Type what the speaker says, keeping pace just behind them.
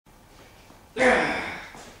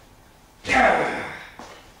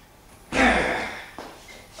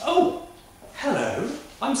Oh, hello.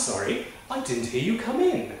 I'm sorry, I didn't hear you come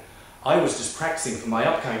in. I was just practicing for my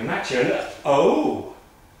upcoming match and... Oh!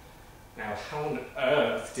 Now, how on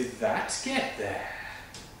earth did that get there?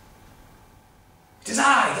 It is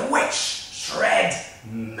I, the witch, Shred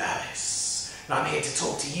Malice, and I'm here to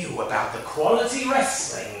talk to you about the Quality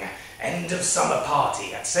Wrestling End of Summer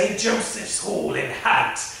Party at St. Joseph's Hall in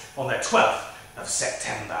Havant on the 12th of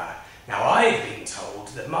September. Now, I've been told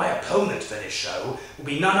that my opponent for this show will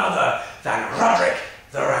be none other than Roderick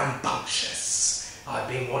The Rambunctious. I've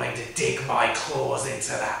been wanting to dig my claws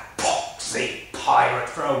into that poxy pirate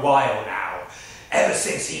for a while now, ever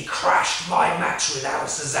since he crashed my match with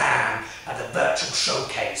Al-Shazam at the virtual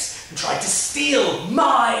showcase and tried to steal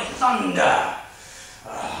my thunder.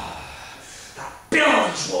 That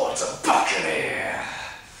bilge-water buccaneer.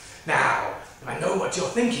 Now, I know what you're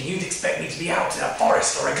thinking. You'd expect me to be out in a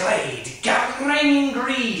forest or a glade, gathering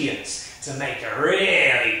ingredients to make a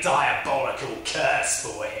really diabolical curse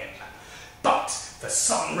for him. But for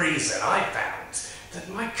some reason, I found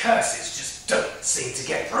that my curses just don't seem to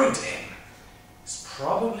get through to him. It's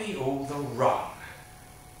probably all the rum.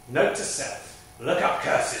 Note to self, look up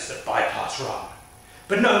curses that bypass rum.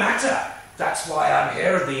 But no matter, that's why I'm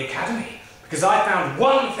here at the Academy, because I found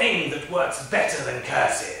one thing that works better than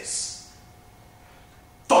curses.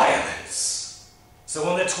 Violence. So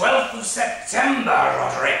on the 12th of September,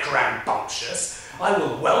 Roderick Rambunctious, I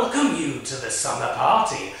will welcome you to the summer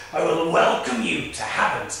party. I will welcome you to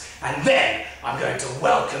Havant, and then I'm going to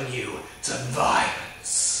welcome you to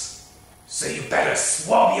violence. So you better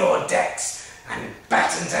swab your decks and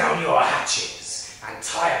batten down your hatches and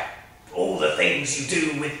tie up all the things you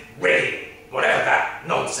do with rigging, whatever that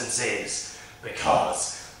nonsense is,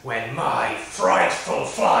 because when my frightful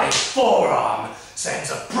flying forearm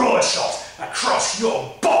sends a broadshot across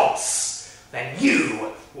your bods, then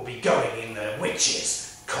you will be going in the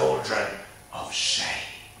witch's cauldron of shame.